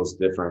definitely feels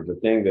different. The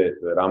thing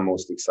that I'm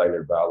most excited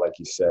about, like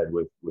you said,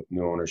 with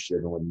new ownership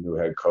and with new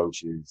head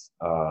coaches,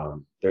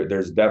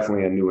 there's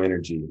definitely a new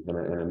energy and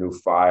a new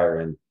fire.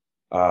 And,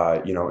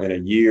 in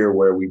a year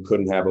where we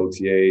couldn't have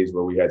OTAs,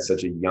 where we had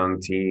such a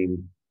young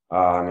team,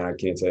 I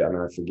can't say, I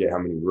forget how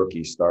many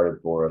rookies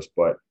started for us,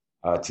 but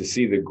to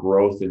see the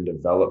growth and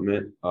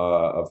development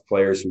of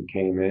players who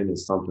came in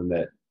is something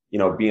that,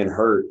 being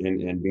hurt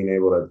and being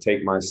able to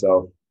take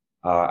myself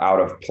out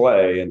of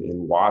play and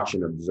watch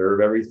and observe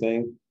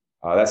everything,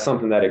 that's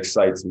something that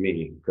excites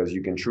me, because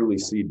you can truly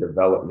see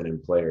development in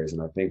players.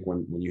 And I think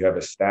when you have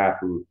a staff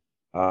who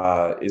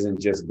isn't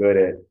just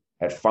good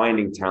at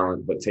finding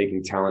talent, but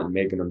taking talent and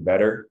making them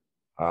better,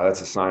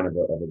 that's a sign of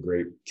a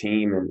great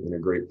team and a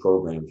great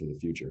program for the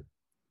future.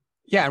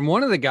 Yeah, and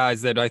one of the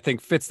guys that I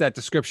think fits that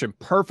description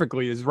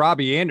perfectly is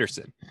Robbie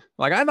Anderson.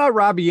 Like, I thought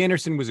Robbie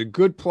Anderson was a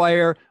good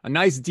player, a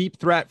nice deep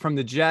threat from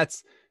the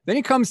Jets. Then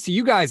he comes to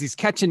you guys. He's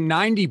catching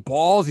 90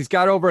 balls. He's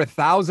got over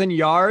 1,000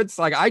 yards.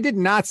 Like, I did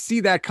not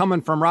see that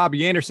coming from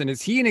Robbie Anderson.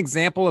 Is he an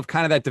example of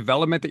kind of that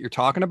development that you're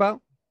talking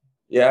about?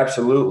 Yeah,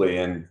 absolutely.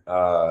 And,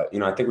 I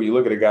think when you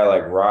look at a guy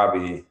like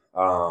Robbie,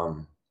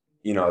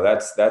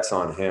 that's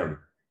on him.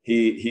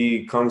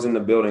 He comes in the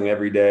building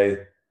every day,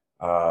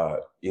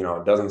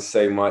 doesn't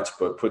say much,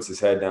 but puts his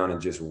head down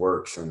and just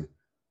works. And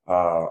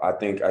I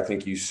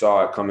think you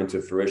saw it come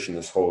into fruition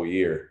this whole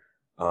year.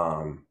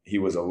 He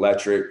was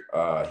electric.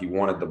 He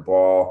wanted the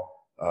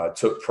ball,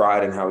 took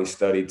pride in how he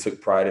studied,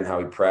 took pride in how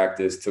he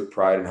practiced, took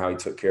pride in how he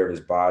took care of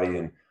his body.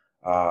 And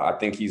I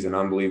think he's an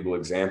unbelievable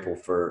example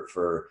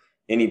for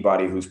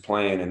anybody who's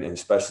playing, and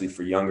especially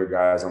for younger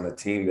guys on the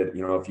team, that,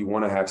 if you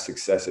want to have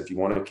success, if you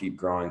want to keep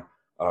growing,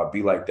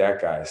 be like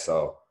that guy.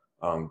 So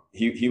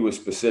he was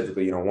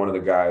specifically, one of the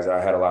guys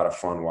I had a lot of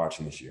fun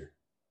watching this year.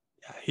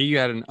 He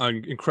had an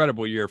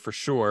incredible year for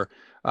sure.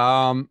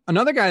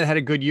 Another guy that had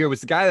a good year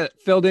was the guy that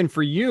filled in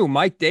for you,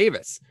 Mike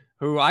Davis,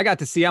 who I got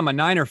to see. I'm a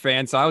Niner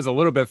fan, so I was a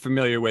little bit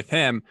familiar with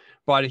him,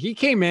 but he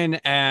came in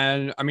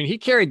and, he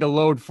carried the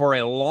load for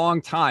a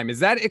long time. Is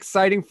that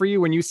exciting for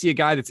you when you see a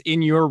guy that's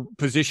in your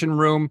position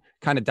room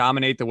kind of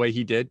dominate the way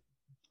he did?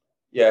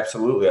 Yeah,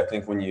 absolutely. I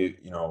think when you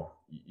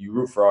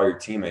root for all your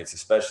teammates,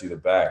 especially the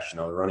backs,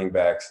 the running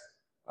backs,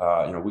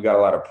 we got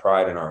a lot of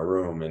pride in our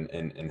room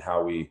and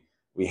how we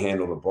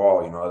handle the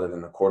ball, other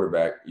than the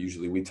quarterback.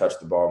 Usually we touch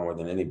the ball more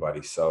than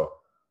anybody. So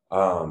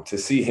to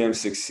see him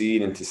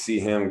succeed and to see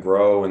him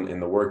grow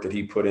and the work that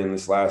he put in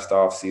this last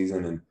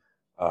offseason and,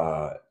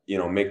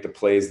 make the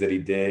plays that he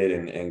did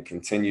and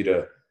continue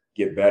to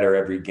get better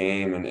every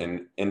game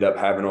and end up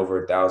having over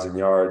 1,000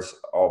 yards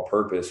all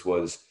purpose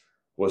was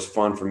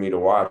fun for me to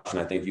watch. And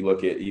I think you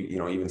look at,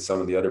 even some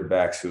of the other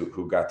backs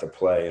who got to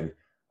play and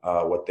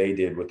what they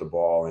did with the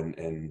ball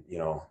and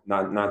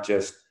not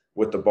just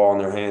with the ball in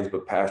their hands,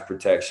 but pass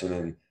protection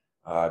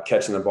and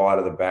catching the ball out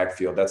of the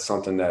backfield. That's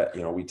something that,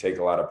 we take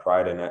a lot of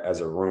pride in as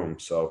a room.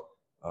 So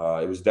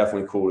it was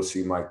definitely cool to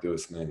see Mike do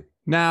his thing.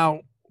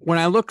 Now, when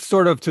I look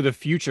sort of to the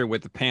future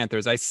with the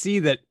Panthers, I see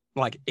that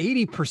like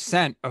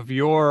 80% of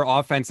your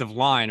offensive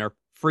line are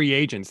free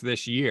agents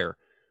this year.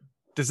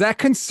 Does that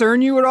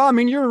concern you at all?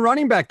 You're a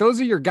running back.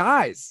 Those are your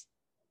guys.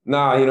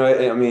 No,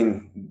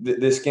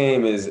 this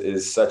game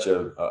is such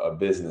a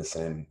business.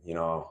 And,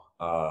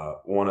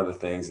 one of the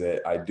things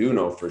that I do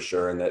know for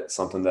sure, and that's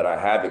something that I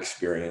have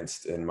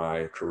experienced in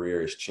my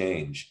career, is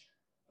change.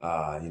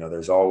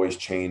 There's always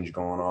change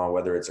going on,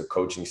 whether it's a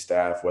coaching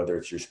staff, whether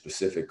it's your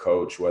specific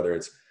coach, whether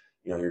it's,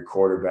 your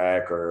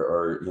quarterback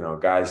or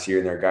guys here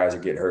and there, guys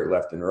that get hurt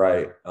left and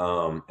right.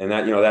 And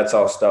that, that's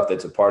all stuff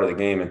that's a part of the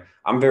game. And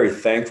I'm very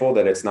thankful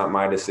that it's not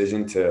my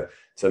decision to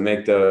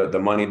make the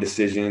money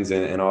decisions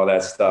and all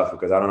that stuff,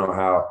 because I don't know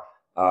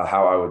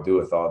how I would do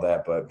with all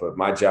that. But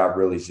my job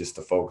really is just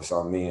to focus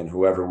on me and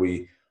whoever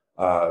we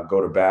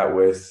go to bat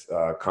with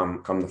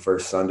come the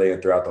first Sunday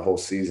and throughout the whole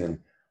season.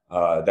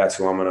 That's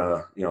who I'm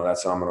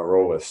gonna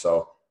roll with.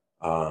 So,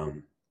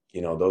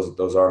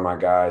 those are my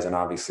guys, and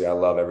obviously I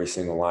love every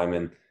single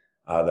lineman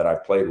that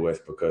I've played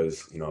with,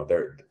 because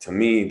they're, to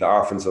me, the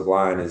offensive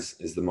line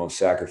is the most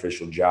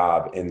sacrificial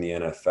job in the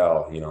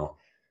NFL.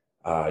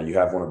 You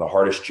have one of the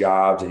hardest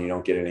jobs, and you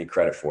don't get any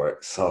credit for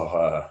it.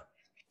 So,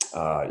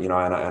 and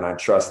I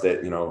trust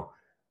that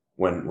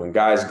when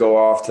guys go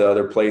off to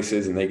other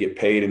places and they get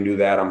paid and do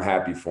that, I'm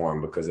happy for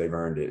them because they've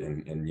earned it.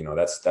 And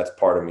that's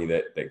part of me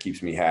that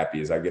keeps me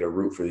happy, is I get a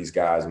root for these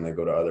guys when they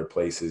go to other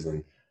places.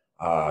 And,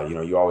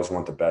 you always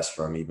want the best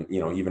for them,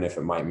 even if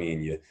it might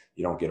mean you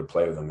don't get to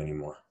play with them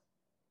anymore.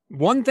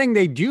 One thing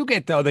they do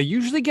get, though, they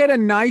usually get a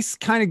nice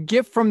kind of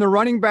gift from the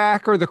running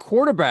back or the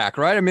quarterback,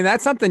 right? I mean,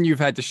 that's something you've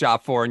had to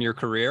shop for in your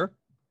career.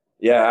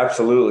 Yeah,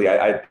 absolutely.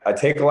 I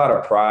take a lot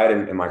of pride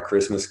in my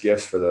Christmas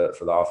gifts for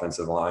the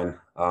offensive line.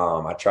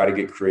 I try to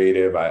get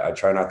creative. I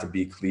try not to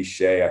be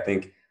cliche. I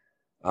think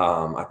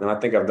I've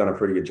done a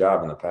pretty good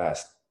job in the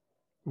past.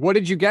 What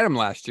did you get them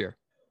last year?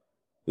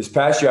 This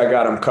past year, I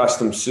got them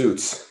custom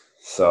suits.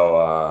 So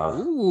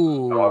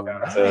all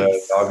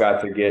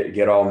got to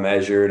get all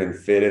measured and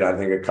fitted. I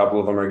think a couple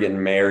of them are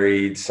getting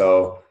married,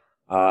 so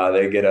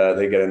they get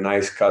a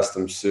nice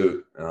custom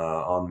suit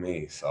on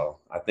me. So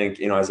I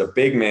think as a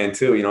big man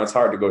too, it's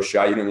hard to go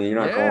shy. You're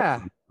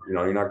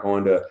not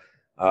going to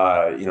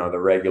the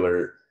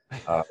regular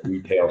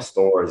retail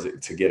stores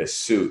to get a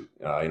suit.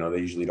 They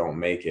usually don't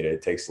make it.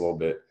 It takes a little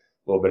bit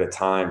of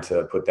time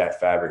to put that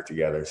fabric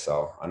together.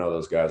 So I know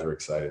those guys were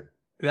excited.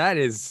 That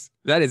is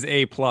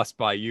A+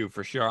 by you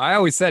for sure. I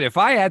always said if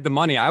I had the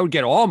money, I would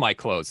get all my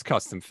clothes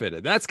custom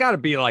fitted. That's got to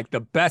be like the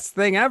best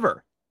thing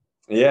ever.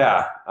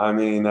 Yeah. I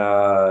mean,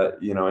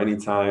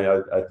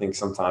 anytime, I think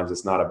sometimes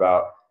it's not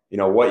about,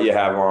 what you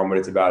have on, but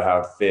it's about how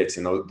it fits.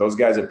 And those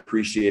guys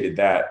appreciated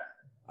that.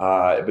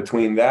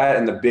 Between that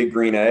and the Big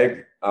Green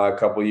Egg a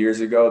couple of years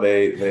ago,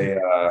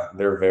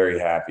 they're very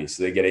happy.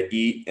 So they get to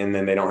eat, and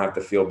then they don't have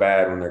to feel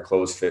bad when their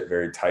clothes fit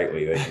very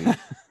tightly. They can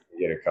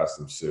get a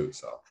custom suit.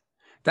 So.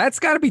 That's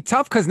got to be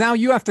tough, because now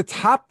you have to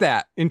top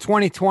that in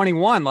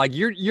 2021. Like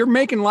you're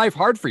making life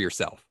hard for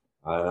yourself.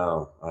 I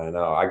know.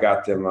 I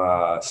got them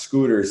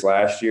scooters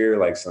last year,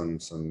 like some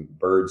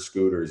bird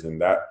scooters,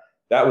 and that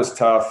was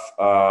tough.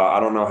 I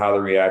don't know how the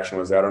reaction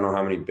was. I don't know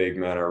how many big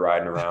men are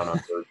riding around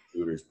on bird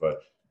scooters,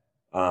 but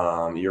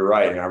you're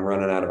right. I'm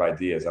running out of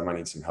ideas. I might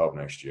need some help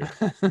next year.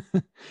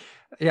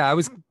 Yeah,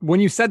 when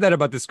you said that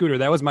about the scooter,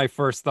 that was my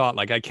first thought.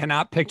 Like, I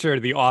cannot picture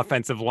the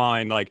offensive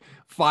line, like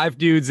 5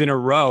 dudes in a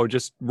row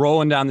just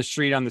rolling down the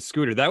street on the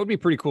scooter. That would be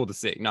pretty cool to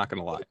see, not going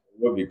to lie. It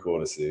would be cool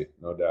to see,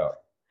 no doubt.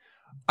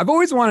 I've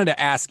always wanted to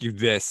ask you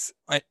this,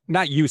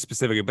 not you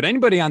specifically, but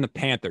anybody on the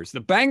Panthers. The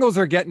Bengals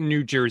are getting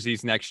new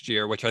jerseys next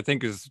year, which I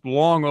think is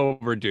long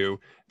overdue.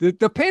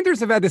 The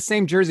Panthers have had the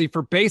same jersey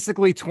for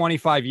basically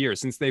 25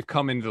 years since they've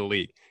come into the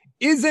league.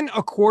 Isn't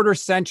a quarter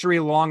century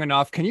long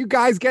enough? Can you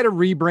guys get a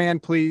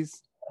rebrand,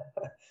 please?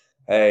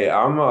 Hey,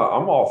 I'm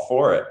all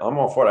for it.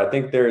 I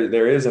think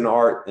there is an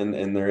art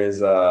and there is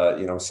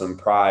some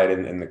pride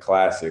in the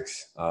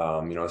classics.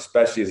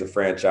 Especially as a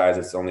franchise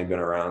that's only been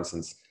around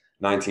since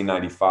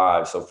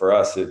 1995. So for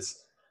us,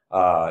 it's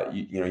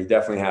you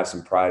definitely have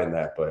some pride in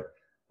that. But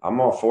I'm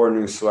all for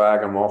new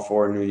swag. I'm all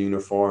for a new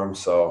uniform.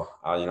 So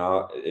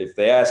if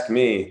they ask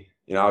me,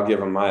 I'll give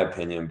them my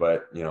opinion.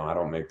 But I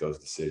don't make those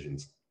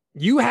decisions.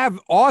 You have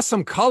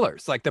awesome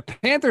colors. Like the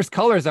Panthers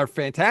colors are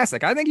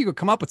fantastic. I think you could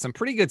come up with some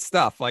pretty good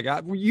stuff. Like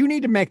you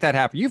need to make that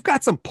happen. You've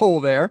got some pull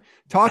there.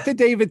 Talk to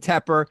David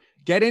Tepper,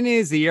 get in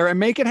his ear and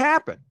make it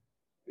happen.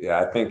 Yeah,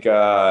 I think,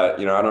 I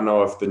don't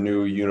know if the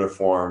new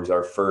uniforms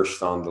are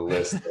first on the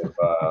list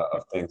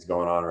of things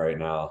going on right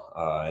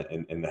now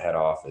in the head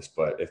office.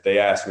 But if they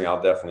ask me,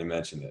 I'll definitely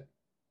mention it.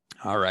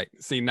 All right.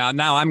 See,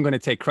 now I'm going to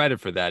take credit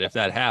for that if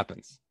that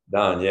happens.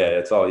 Done. Yeah,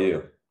 it's all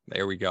you.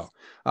 There we go.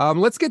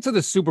 Let's get to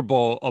the Super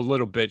Bowl a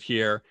little bit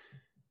here.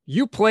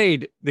 You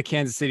played the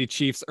Kansas City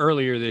Chiefs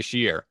earlier this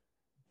year.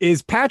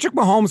 Is Patrick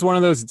Mahomes one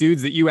of those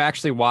dudes that you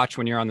actually watch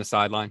when you're on the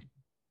sideline?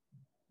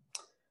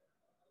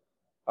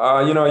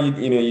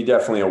 You're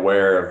definitely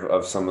aware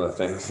of some of the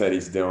things that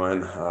he's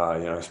doing,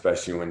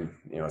 especially when,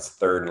 it's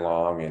 3rd and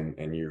long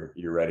and you're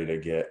ready to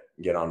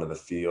get onto the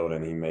field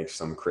and he makes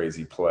some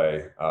crazy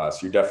play. So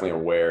you're definitely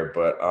aware,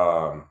 but,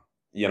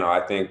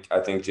 I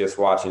think just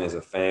watching as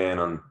a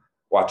fan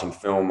watching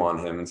film on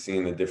him and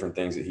seeing the different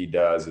things that he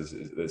does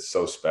is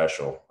so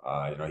special.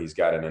 He's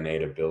got an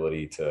innate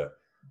ability to,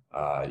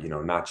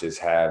 not just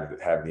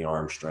have the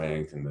arm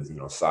strength and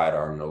the,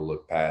 sidearm, no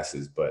look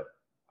passes, but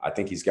I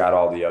think he's got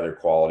all the other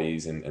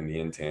qualities and the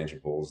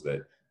intangibles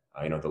that,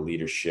 the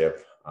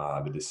leadership,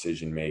 the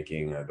decision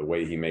making, the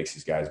way he makes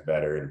his guys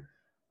better,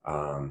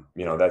 and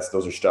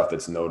those are stuff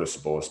that's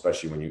noticeable,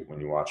 especially when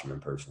you watch him in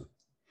person.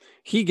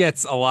 He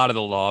gets a lot of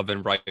the love,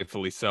 and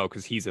rightfully so,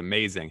 because he's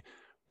amazing.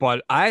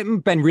 But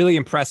I've been really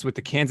impressed with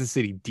the Kansas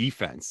City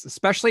defense,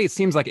 especially it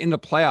seems like in the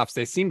playoffs,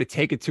 they seem to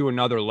take it to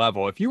another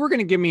level. If you were going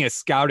to give me a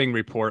scouting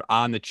report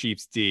on the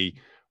Chiefs D,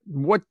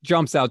 what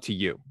jumps out to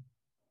you?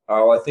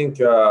 Oh, I think,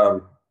 I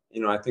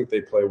think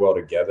they play well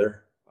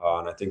together,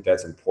 and I think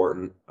that's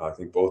important. I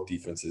think both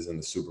defenses in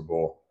the Super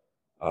Bowl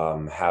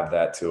have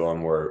that to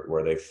them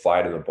where they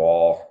fly to the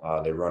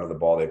ball, they run to the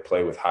ball, they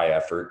play with high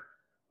effort.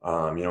 In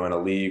a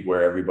league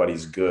where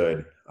everybody's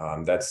good,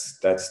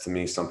 that's to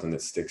me something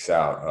that sticks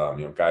out.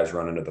 Guys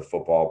running to the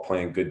football,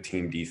 playing good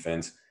team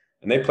defense,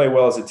 and they play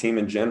well as a team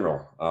in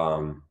general.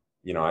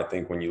 I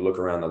think when you look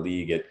around the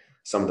league at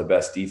some of the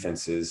best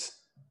defenses,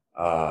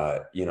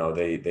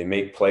 they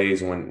make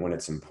plays when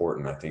it's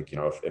important. I think,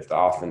 if the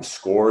offense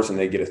scores and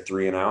they get a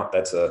 3 and out,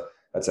 that's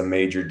a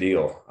major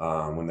deal.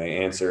 When they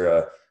answer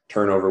a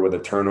turnover with a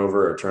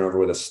turnover or a turnover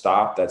with a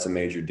stop, that's a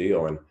major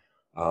deal. And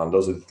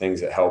those are the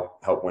things that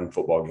help win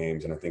football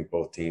games. And I think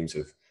both teams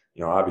have,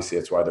 obviously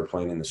that's why they're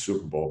playing in the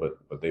Super Bowl,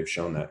 but they've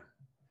shown that.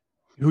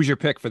 Who's your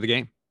pick for the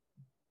game?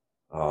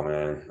 Oh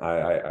man,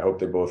 I hope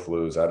they both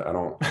lose. I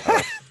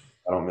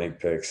don't make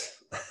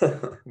picks.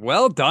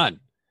 Well done.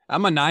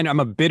 I'm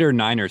a bitter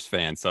Niners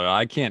fan, so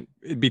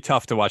it'd be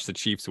tough to watch the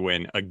Chiefs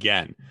win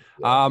again.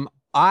 Yeah.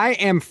 I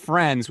am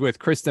friends with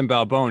Kristen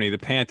Balboni, the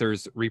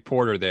Panthers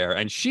reporter there,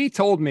 and she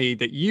told me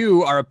that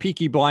you are a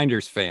Peaky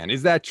Blinders fan.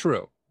 Is that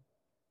true?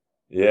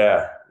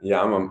 Yeah,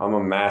 I'm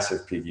a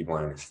massive Peaky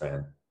Blinders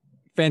fan.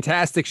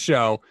 Fantastic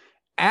show.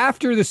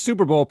 After the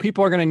Super Bowl,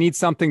 people are going to need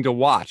something to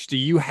watch. Do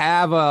you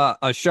have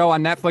a show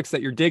on Netflix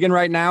that you're digging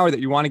right now or that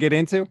you want to get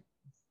into?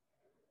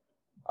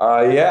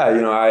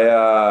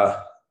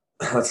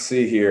 Let's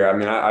see here. I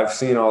mean, I've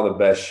seen all the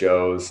best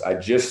shows. I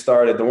just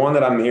started. The one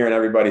that I'm hearing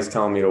everybody's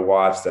telling me to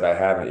watch that I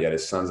haven't yet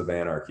is Sons of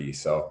Anarchy.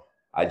 So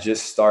I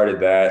just started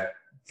that.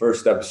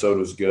 First episode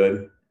was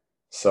good.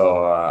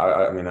 So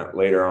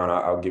later on,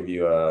 I'll give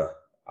you an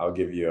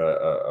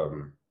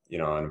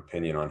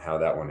opinion on how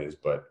that one is.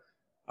 But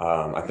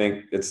I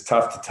think it's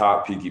tough to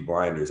top Peaky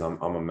Blinders.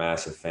 I'm a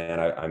massive fan.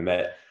 I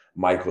met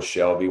Michael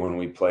Shelby when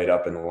we played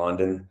up in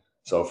London.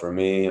 So for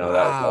me, that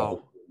was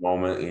a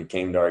moment. He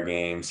came to our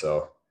game,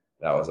 so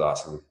that was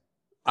awesome.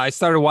 I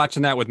started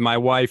watching that with my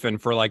wife, and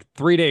for like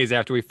 3 days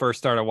after we first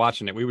started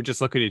watching it, we would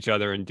just look at each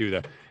other and do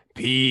the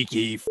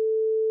Peaky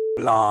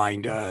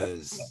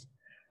Blinders.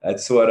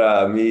 That's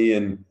what me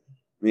and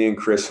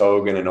Chris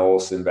Hogan and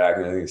Olsen back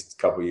in, I think it's a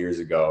couple years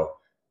ago,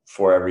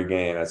 before every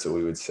game, that's what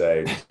we would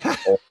say.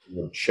 Olsen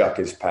would chuck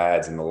his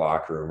pads in the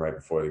locker room right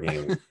before the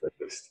game.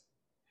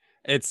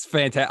 It's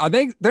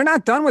fantastic. They're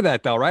not done with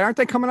that though, right? Aren't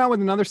they coming out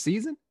with another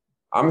season?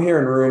 I'm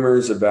hearing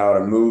rumors about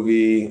a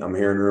movie. I'm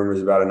hearing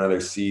rumors about another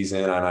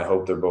season, and I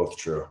hope they're both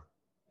true.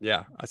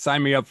 Yeah,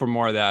 sign me up for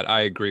more of that.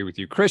 I agree with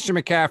you. Christian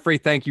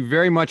McCaffrey, thank you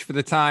very much for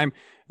the time.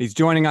 He's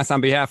joining us on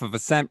behalf of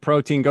Ascent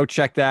Protein. Go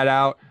check that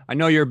out. I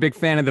know you're a big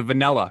fan of the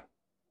vanilla.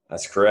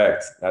 That's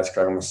correct.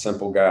 I'm a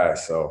simple guy,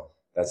 so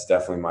that's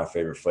definitely my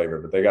favorite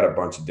flavor. But they got a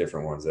bunch of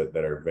different ones that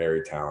are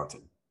very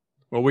talented.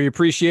 Well, we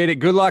appreciate it.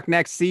 Good luck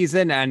next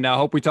season, and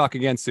hope we talk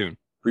again soon.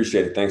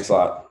 Appreciate it. Thanks a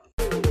lot.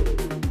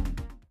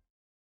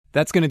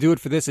 That's going to do it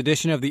for this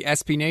edition of the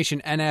SB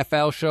Nation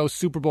NFL Show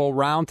Super Bowl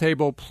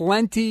Roundtable.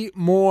 Plenty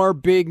more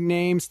big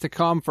names to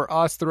come for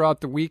us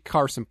throughout the week.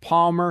 Carson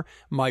Palmer,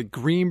 Mike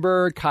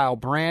Greenberg, Kyle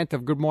Brandt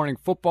of Good Morning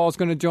Football is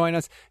going to join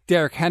us.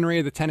 Derrick Henry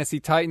of the Tennessee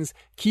Titans.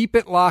 Keep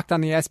it locked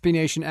on the SB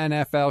Nation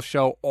NFL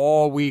Show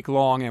all week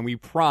long, and we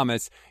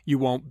promise you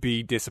won't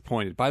be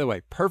disappointed. By the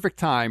way, perfect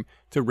time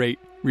to rate,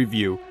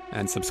 review,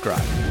 and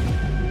subscribe.